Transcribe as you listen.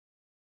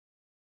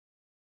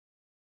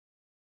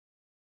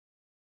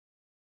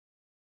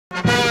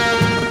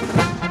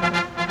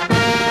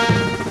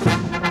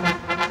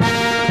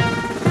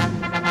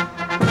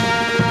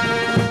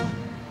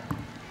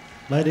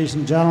Ladies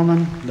and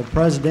gentlemen, the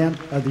President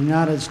of the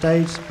United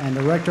States and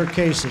Director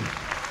Casey.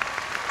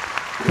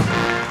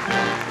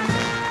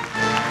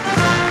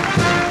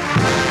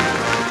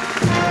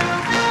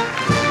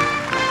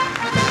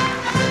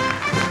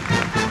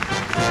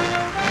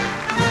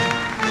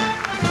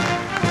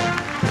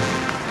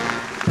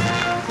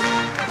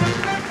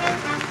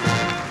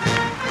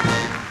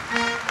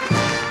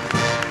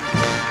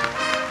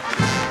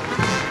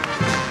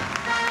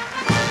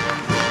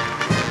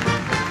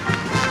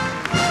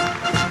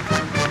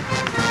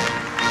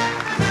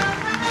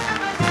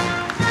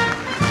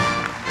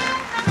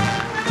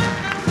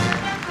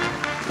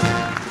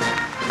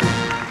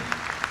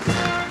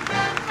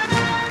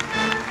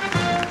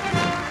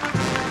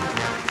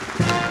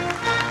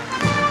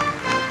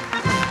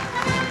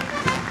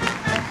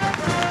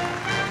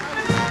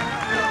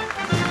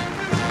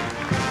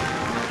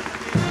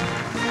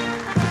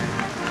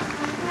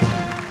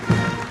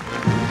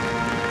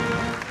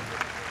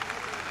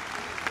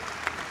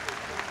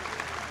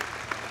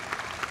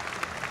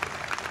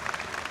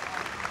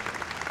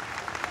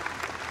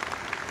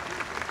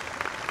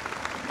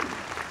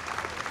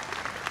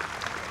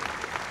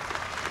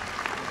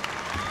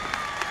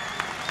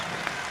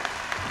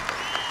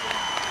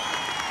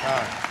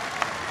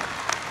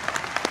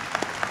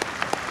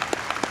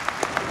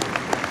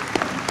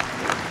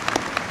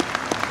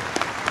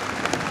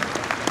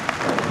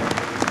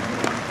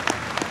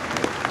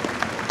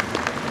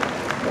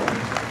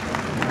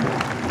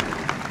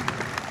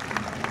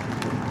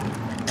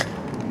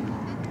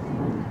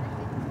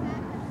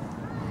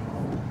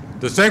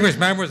 Distinguished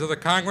members of the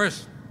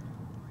Congress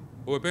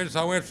who have been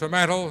so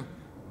instrumental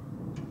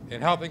in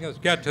helping us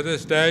get to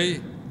this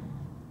day,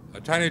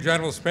 Attorney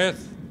General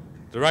Smith,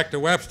 Director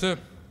Webster,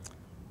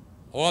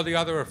 all the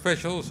other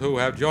officials who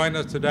have joined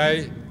us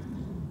today,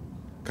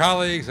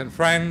 colleagues and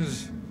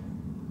friends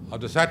of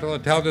the Central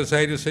Intelligence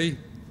Agency,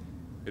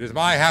 it is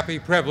my happy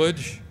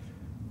privilege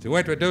to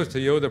introduce to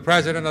you the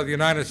President of the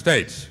United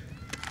States.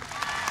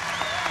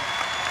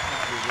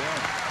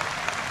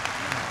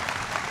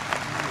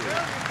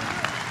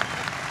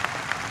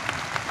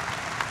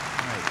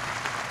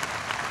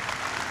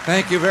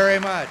 Thank you very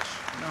much.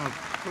 No,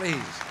 please.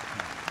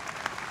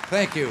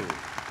 Thank you.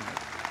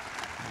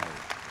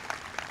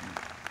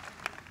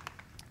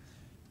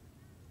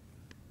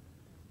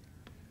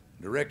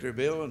 Director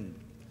Bill and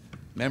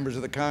members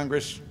of the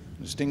Congress,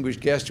 distinguished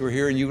guests who are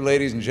here, and you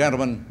ladies and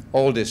gentlemen,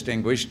 all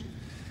distinguished,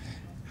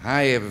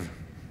 I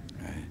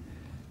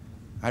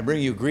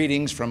bring you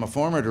greetings from a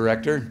former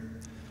director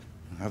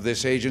of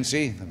this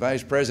agency, the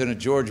Vice President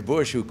George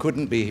Bush, who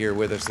couldn't be here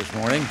with us this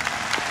morning.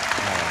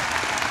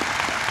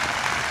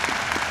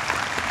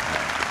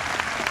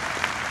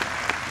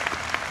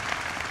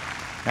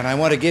 And I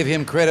want to give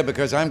him credit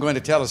because I'm going to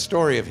tell a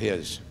story of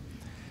his.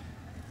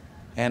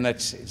 And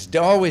it's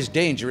always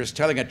dangerous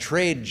telling a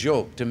trade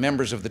joke to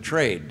members of the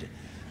trade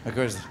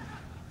because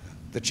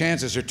the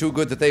chances are too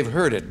good that they've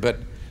heard it, but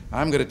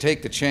I'm going to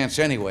take the chance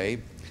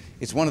anyway.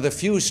 It's one of the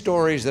few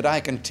stories that I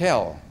can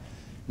tell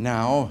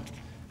now,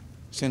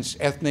 since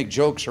ethnic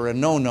jokes are a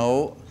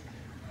no-no.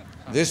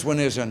 This one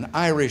is an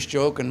Irish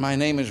joke, and my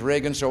name is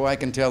Reagan, so I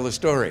can tell the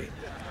story.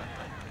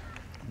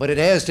 But it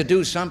has to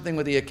do something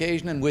with the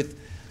occasion and with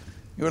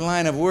your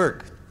line of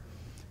work.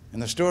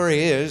 And the story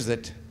is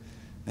that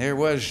there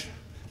was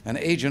an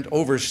agent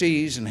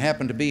overseas and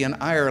happened to be in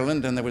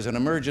Ireland, and there was an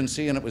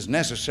emergency and it was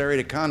necessary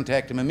to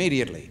contact him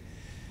immediately.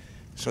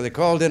 So they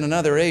called in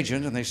another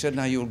agent and they said,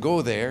 now you'll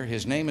go there,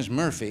 his name is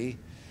Murphy,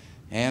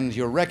 and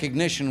your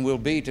recognition will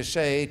be to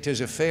say,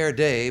 'tis a fair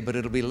day, but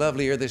it'll be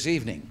lovelier this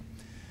evening.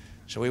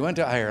 So he went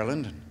to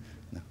Ireland,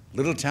 a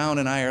little town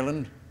in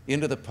Ireland,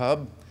 into the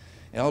pub,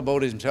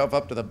 elbowed himself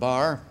up to the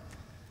bar,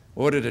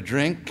 ordered a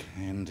drink,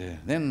 and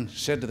then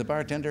said to the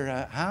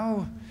bartender,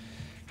 how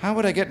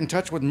would I get in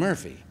touch with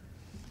Murphy?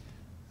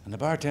 And the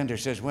bartender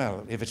says,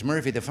 well, if it's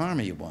Murphy the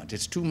farmer you want,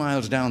 it's 2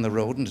 miles down the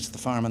road and it's the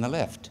farm on the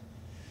left.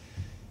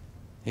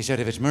 He said,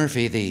 if it's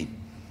Murphy the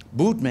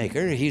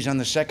bootmaker, he's on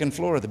the second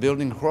floor of the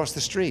building across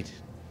the street.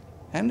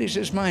 And he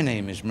says, my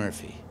name is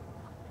Murphy.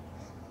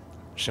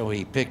 So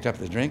he picked up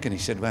the drink and he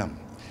said, well,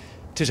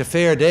 'tis a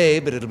fair day,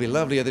 but it'll be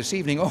lovelier this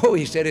evening. Oh,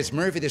 he said, it's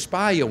Murphy the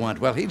spy you want.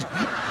 Well, he...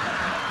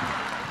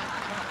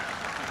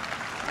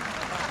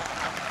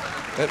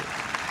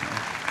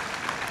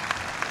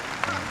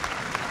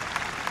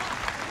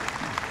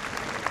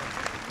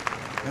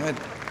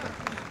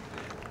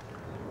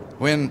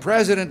 When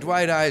President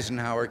Dwight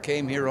Eisenhower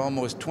came here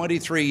almost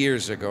 23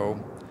 years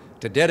ago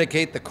to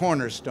dedicate the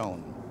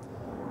cornerstone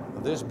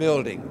of this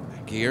building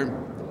here,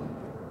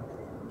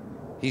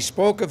 he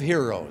spoke of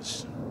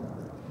heroes.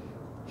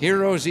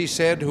 Heroes, he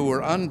said, who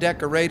were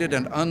undecorated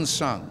and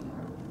unsung,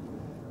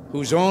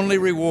 whose only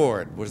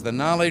reward was the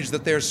knowledge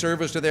that their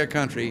service to their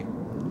country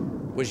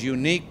was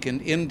unique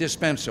and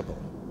indispensable.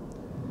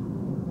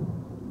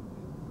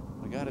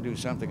 We got to do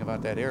something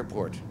about that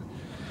airport.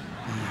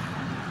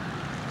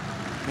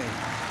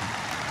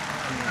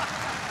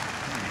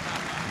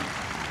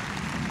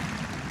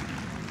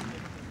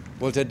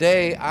 Well,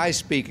 today I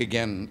speak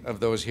again of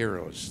those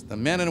heroes, the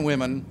men and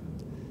women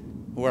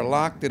who are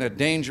locked in a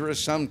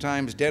dangerous,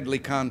 sometimes deadly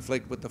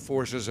conflict with the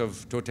forces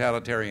of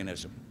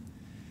totalitarianism.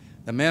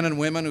 The men and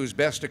women whose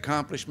best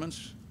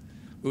accomplishments,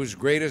 whose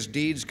greatest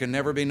deeds can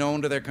never be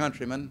known to their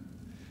countrymen,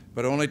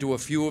 but only to a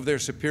few of their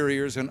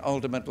superiors and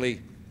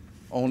ultimately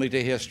only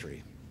to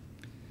history.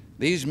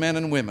 These men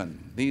and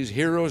women, these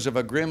heroes of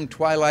a grim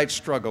twilight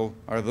struggle,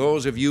 are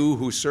those of you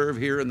who serve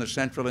here in the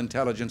Central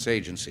Intelligence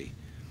Agency.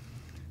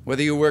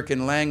 Whether you work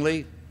in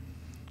Langley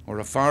or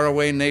a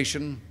faraway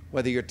nation,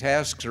 whether your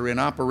tasks are in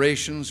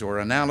operations or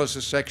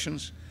analysis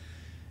sections,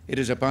 it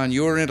is upon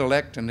your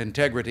intellect and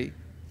integrity,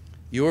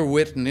 your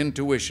wit and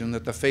intuition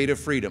that the fate of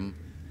freedom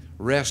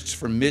rests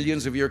for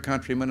millions of your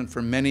countrymen and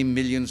for many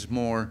millions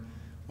more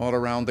all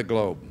around the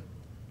globe.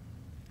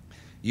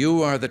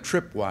 You are the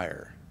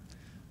tripwire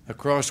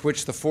across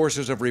which the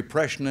forces of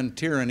repression and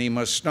tyranny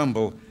must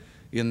stumble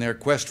in their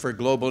quest for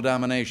global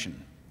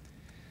domination.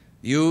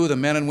 You, the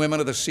men and women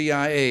of the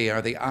CIA,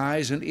 are the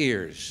eyes and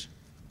ears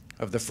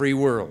of the free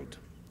world.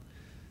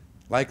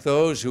 Like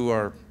those who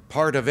are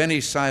part of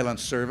any silent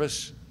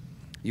service,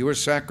 your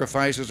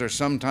sacrifices are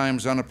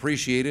sometimes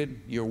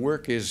unappreciated, your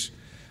work is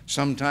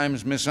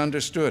sometimes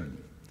misunderstood.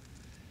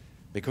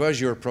 Because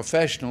you're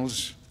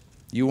professionals,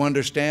 you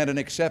understand and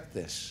accept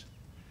this.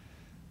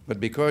 But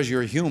because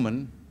you're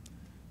human,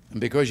 and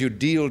because you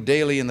deal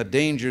daily in the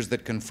dangers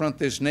that confront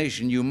this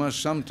nation, you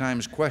must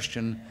sometimes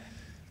question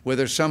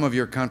whether some of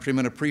your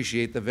countrymen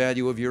appreciate the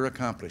value of your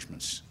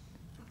accomplishments,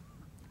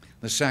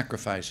 the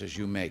sacrifices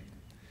you make,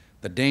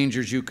 the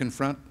dangers you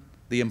confront,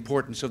 the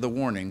importance of the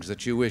warnings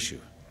that you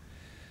issue.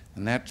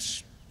 And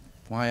that's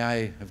why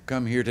I have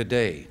come here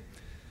today.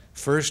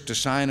 First, to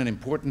sign an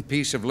important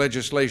piece of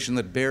legislation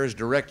that bears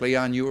directly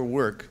on your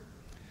work,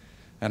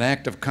 an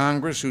act of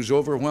Congress whose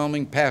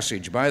overwhelming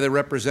passage by the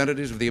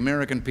representatives of the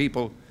American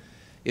people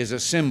is a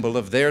symbol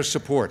of their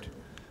support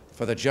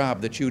for the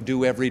job that you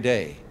do every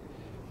day.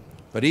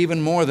 But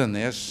even more than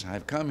this,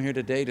 I've come here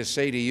today to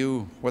say to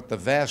you what the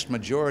vast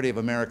majority of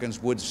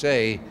Americans would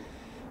say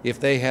if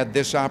they had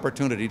this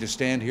opportunity to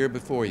stand here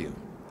before you.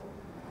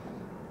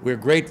 We're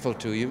grateful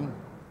to you.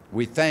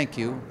 We thank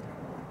you.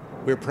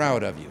 We're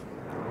proud of you.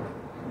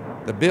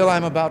 The bill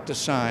I'm about to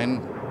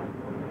sign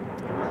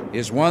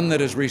is one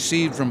that has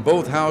received from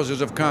both houses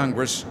of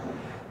Congress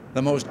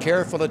the most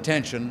careful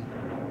attention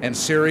and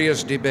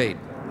serious debate.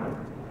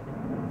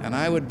 And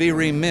I would be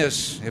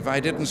remiss if I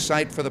didn't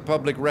cite for the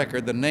public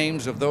record the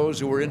names of those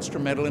who were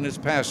instrumental in its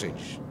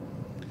passage.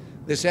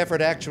 This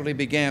effort actually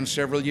began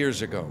several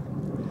years ago.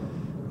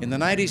 In the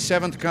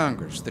 97th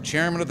Congress, the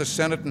chairman of the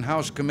Senate and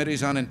House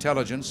Committees on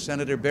Intelligence,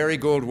 Senator Barry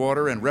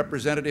Goldwater and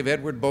Representative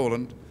Edward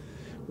Boland,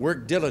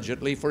 worked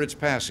diligently for its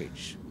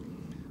passage.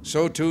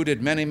 So too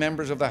did many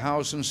members of the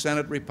House and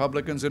Senate,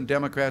 Republicans and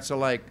Democrats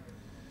alike,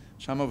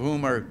 some of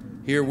whom are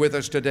here with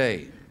us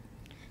today.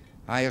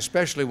 I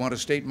especially want to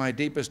state my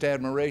deepest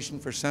admiration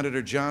for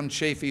Senator John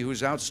Chafee,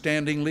 whose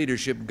outstanding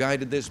leadership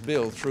guided this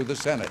bill through the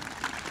Senate.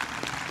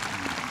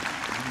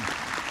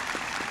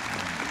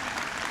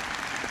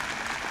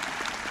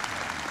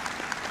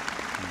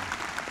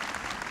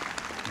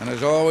 And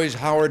as always,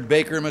 Howard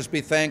Baker must be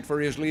thanked for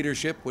his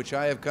leadership, which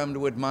I have come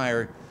to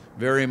admire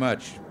very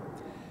much.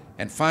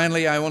 And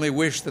finally, I only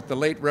wish that the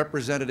late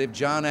Representative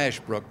John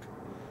Ashbrook,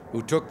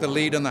 who took the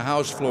lead on the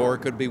House floor,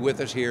 could be with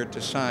us here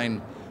to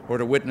sign or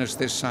to witness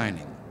this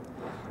signing.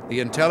 The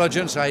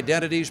Intelligence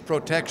Identities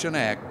Protection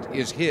Act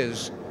is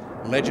his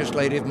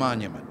legislative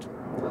monument.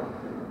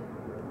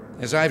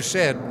 As I've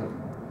said,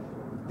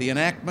 the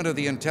enactment of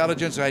the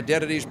Intelligence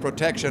Identities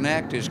Protection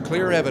Act is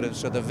clear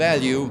evidence of the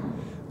value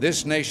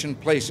this nation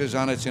places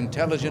on its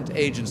intelligence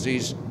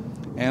agencies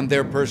and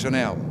their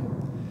personnel.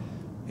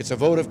 It's a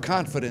vote of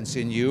confidence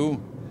in you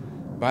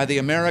by the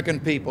American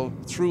people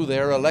through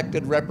their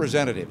elected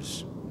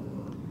representatives.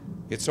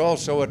 It's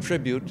also a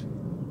tribute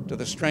to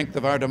the strength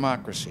of our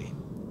democracy.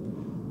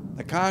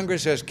 The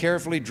Congress has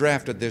carefully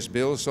drafted this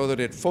bill so that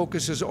it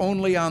focuses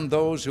only on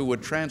those who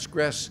would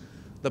transgress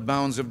the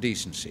bounds of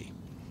decency,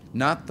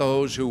 not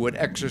those who would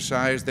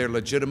exercise their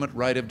legitimate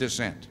right of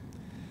dissent.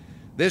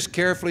 This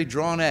carefully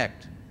drawn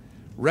act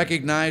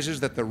recognizes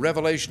that the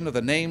revelation of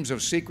the names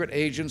of secret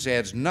agents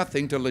adds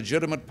nothing to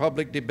legitimate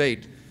public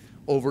debate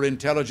over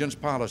intelligence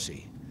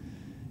policy.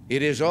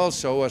 It is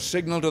also a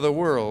signal to the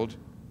world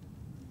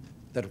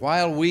that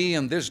while we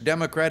in this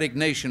democratic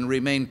nation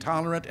remain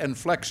tolerant and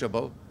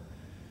flexible,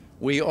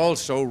 we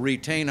also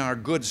retain our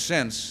good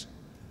sense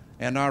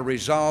and our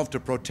resolve to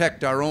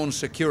protect our own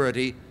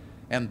security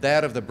and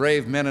that of the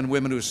brave men and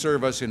women who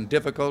serve us in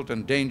difficult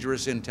and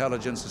dangerous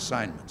intelligence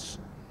assignments.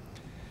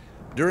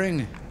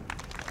 During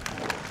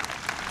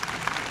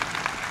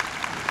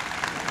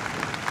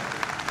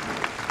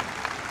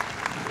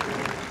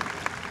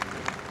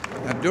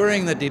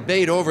the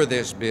debate over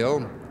this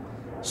bill,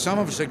 some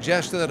have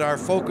suggested that our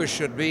focus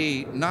should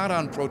be not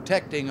on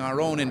protecting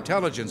our own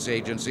intelligence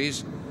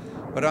agencies,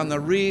 but on the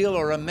real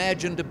or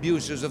imagined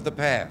abuses of the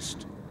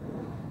past.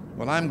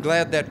 Well, I'm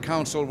glad that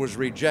counsel was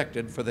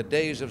rejected, for the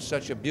days of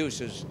such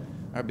abuses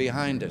are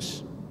behind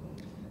us.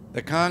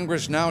 The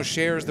Congress now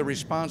shares the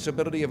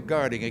responsibility of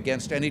guarding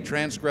against any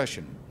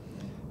transgression,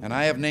 and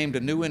I have named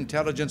a new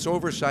Intelligence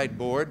Oversight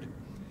Board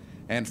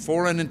and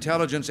Foreign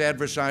Intelligence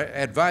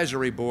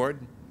Advisory Board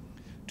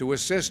to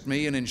assist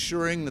me in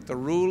ensuring that the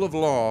rule of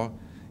law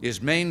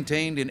is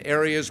maintained in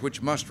areas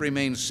which must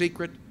remain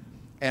secret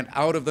and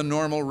out of the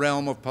normal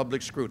realm of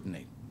public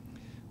scrutiny.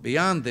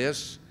 Beyond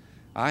this,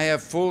 I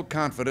have full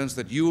confidence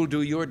that you will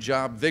do your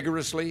job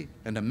vigorously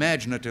and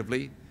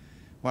imaginatively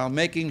while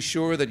making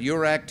sure that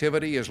your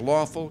activity is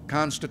lawful,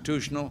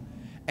 constitutional,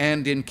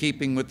 and in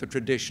keeping with the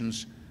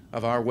traditions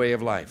of our way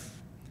of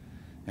life.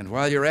 And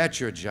while you're at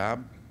your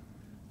job,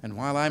 and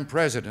while I'm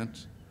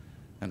president,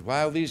 and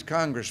while these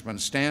congressmen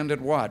stand at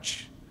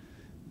watch,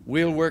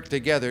 we'll work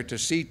together to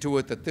see to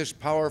it that this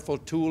powerful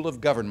tool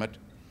of government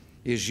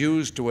is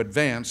used to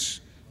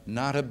advance,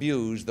 not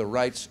abuse, the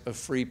rights of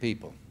free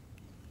people.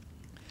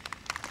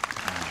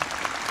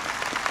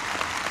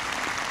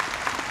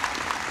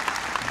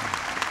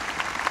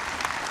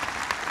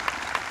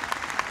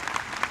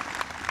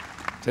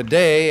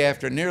 Today,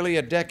 after nearly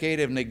a decade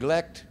of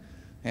neglect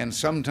and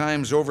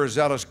sometimes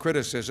overzealous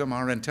criticism,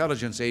 our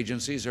intelligence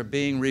agencies are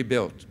being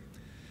rebuilt.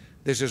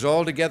 This is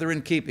altogether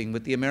in keeping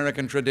with the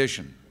American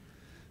tradition.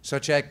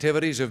 Such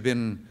activities have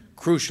been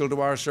crucial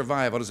to our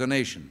survival as a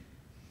nation.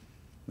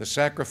 The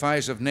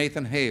sacrifice of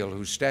Nathan Hale,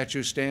 whose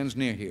statue stands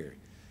near here,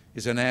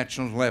 is a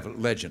national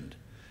legend.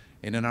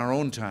 And in our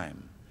own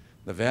time,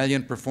 the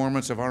valiant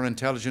performance of our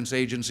intelligence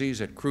agencies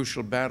at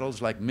crucial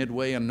battles like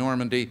Midway and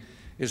Normandy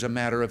is a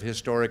matter of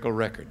historical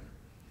record.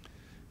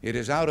 It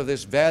is out of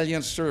this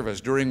valiant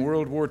service during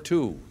World War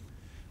II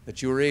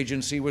that your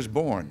agency was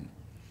born.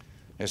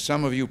 As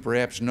some of you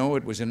perhaps know,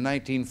 it was in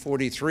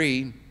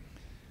 1943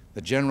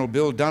 that General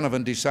Bill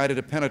Donovan decided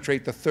to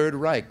penetrate the Third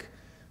Reich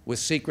with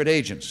secret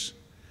agents.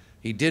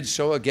 He did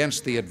so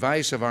against the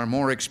advice of our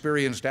more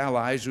experienced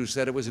allies who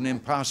said it was an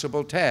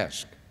impossible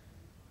task.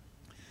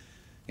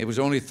 It was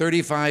only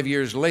 35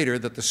 years later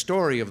that the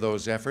story of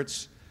those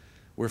efforts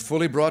were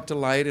fully brought to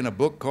light in a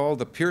book called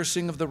The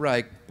Piercing of the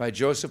Reich by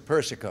Joseph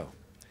Persico.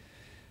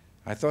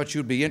 I thought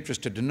you'd be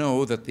interested to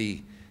know that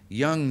the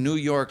young New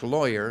York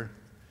lawyer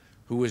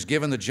who was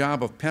given the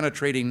job of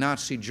penetrating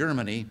Nazi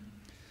Germany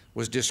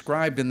was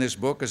described in this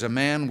book as a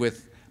man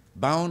with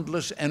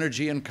boundless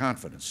energy and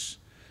confidence,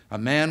 a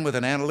man with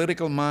an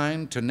analytical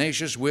mind,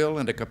 tenacious will,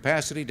 and a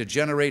capacity to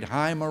generate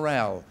high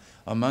morale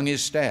among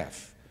his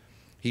staff.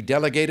 He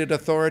delegated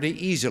authority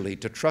easily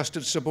to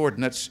trusted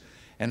subordinates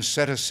and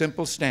set a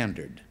simple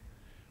standard: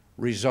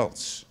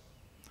 results.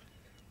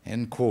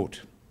 End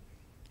quote.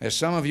 As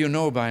some of you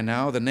know by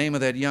now, the name of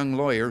that young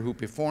lawyer who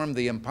performed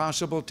the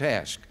impossible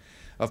task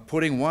of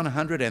putting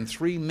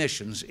 103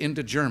 missions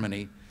into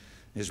Germany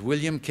is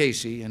William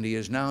Casey, and he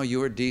is now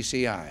your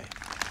DCI.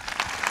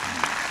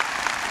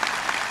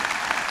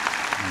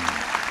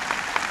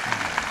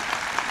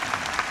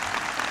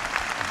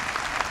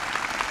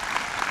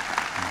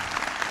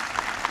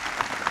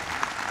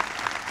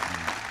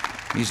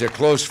 He's a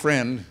close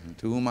friend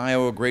to whom I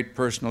owe a great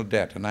personal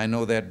debt, and I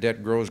know that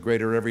debt grows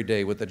greater every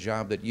day with the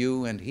job that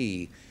you and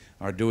he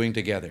are doing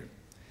together.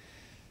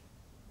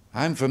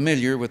 I'm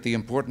familiar with the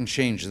important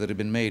changes that have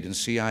been made in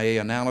CIA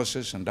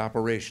analysis and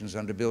operations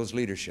under Bill's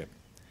leadership,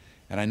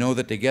 and I know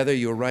that together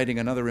you're writing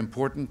another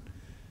important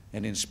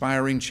and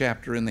inspiring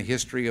chapter in the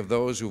history of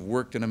those who've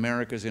worked in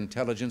America's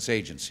intelligence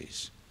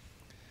agencies.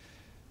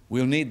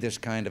 We'll need this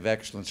kind of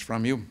excellence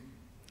from you,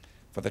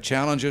 for the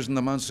challenges in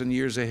the months and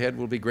years ahead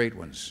will be great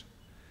ones.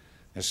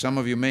 As some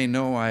of you may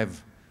know,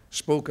 I've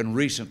spoken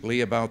recently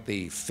about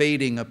the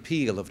fading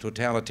appeal of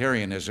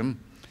totalitarianism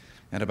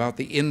and about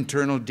the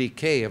internal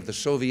decay of the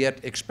Soviet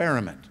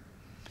experiment.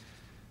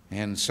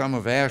 And some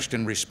have asked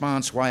in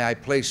response why I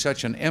place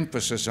such an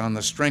emphasis on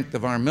the strength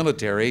of our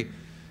military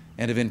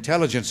and of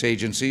intelligence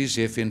agencies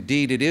if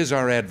indeed it is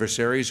our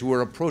adversaries who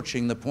are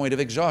approaching the point of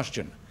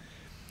exhaustion.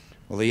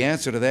 Well, the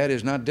answer to that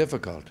is not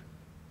difficult.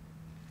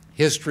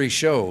 History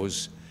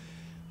shows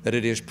that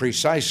it is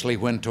precisely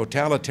when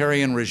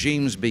totalitarian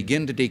regimes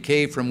begin to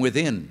decay from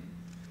within,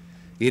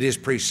 it is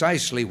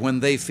precisely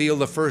when they feel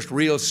the first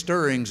real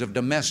stirrings of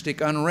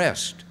domestic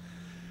unrest,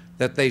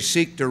 that they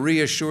seek to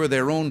reassure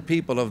their own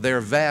people of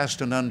their vast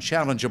and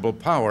unchallengeable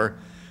power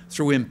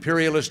through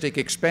imperialistic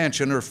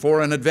expansion or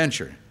foreign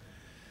adventure.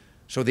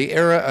 So the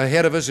era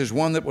ahead of us is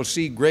one that will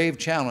see grave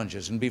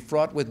challenges and be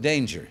fraught with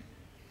danger.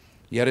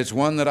 Yet it's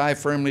one that I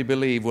firmly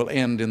believe will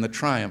end in the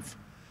triumph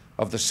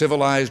of the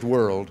civilized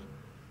world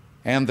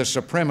and the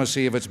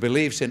supremacy of its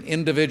beliefs in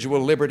individual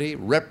liberty,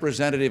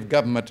 representative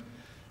government,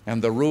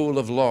 and the rule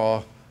of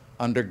law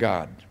under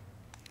God.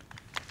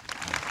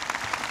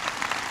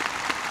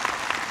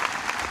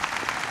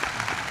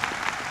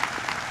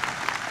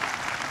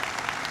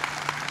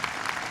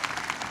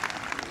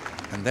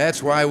 And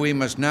that's why we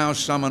must now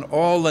summon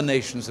all the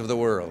nations of the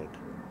world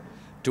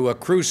to a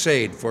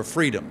crusade for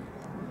freedom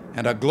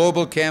and a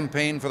global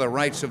campaign for the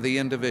rights of the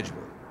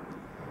individual.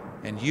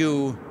 And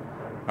you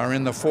are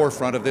in the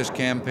forefront of this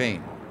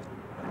campaign.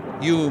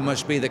 You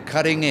must be the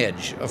cutting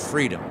edge of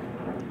freedom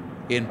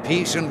in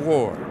peace and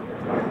war,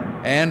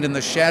 and in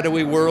the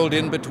shadowy world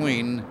in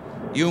between.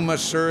 You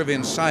must serve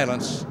in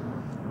silence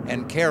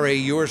and carry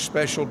your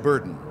special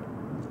burden.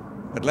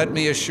 But let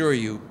me assure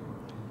you,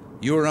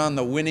 you are on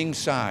the winning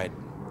side,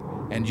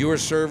 and your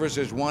service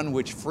is one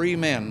which free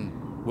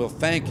men will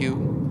thank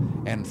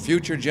you and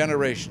future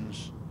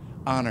generations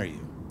honor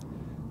you.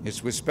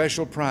 It's with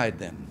special pride,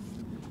 then,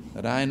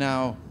 that I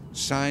now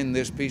sign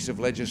this piece of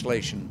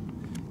legislation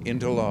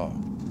into law.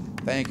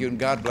 Thank you, and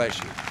God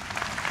bless you.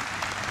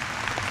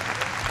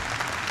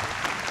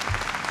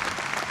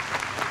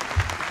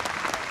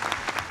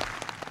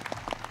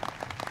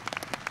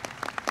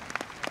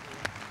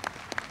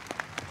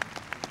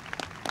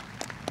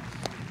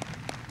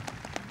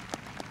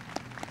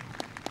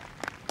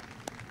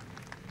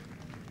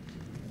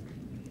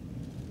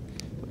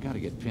 We've got to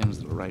get pens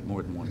that'll write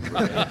more than one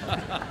word.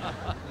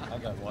 I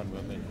got one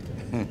with me.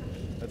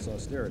 That's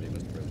austerity,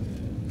 Mr. President.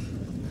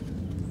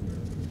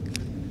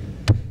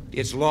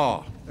 It's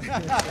law.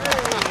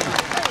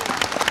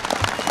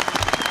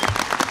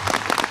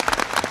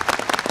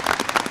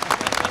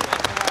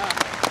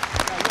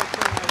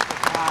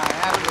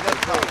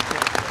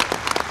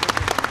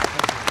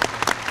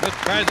 Mr.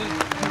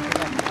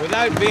 President,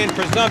 without being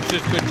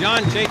presumptuous, could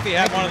John Chafee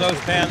have one of those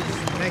pens?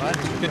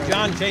 Could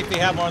John Chafee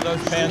have one of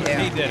those pens? Yeah.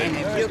 He did And it.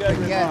 if you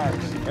could get,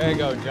 There you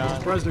go,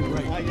 John. President,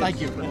 great.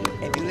 Thank you.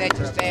 if you let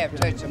your staff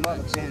touch some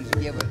other pens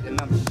and give it the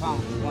number of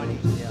pounds, one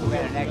each, we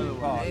had an extra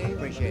card.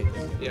 Appreciate it.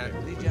 Yeah,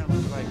 these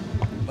gentlemen like.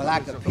 But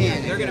like a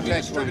pen, They're if gonna you be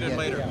touch one, distributed get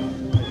later. it.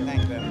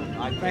 Thank you very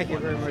much. Thank you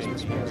very much,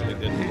 Mr. President. It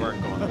didn't work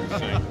on the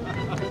thing.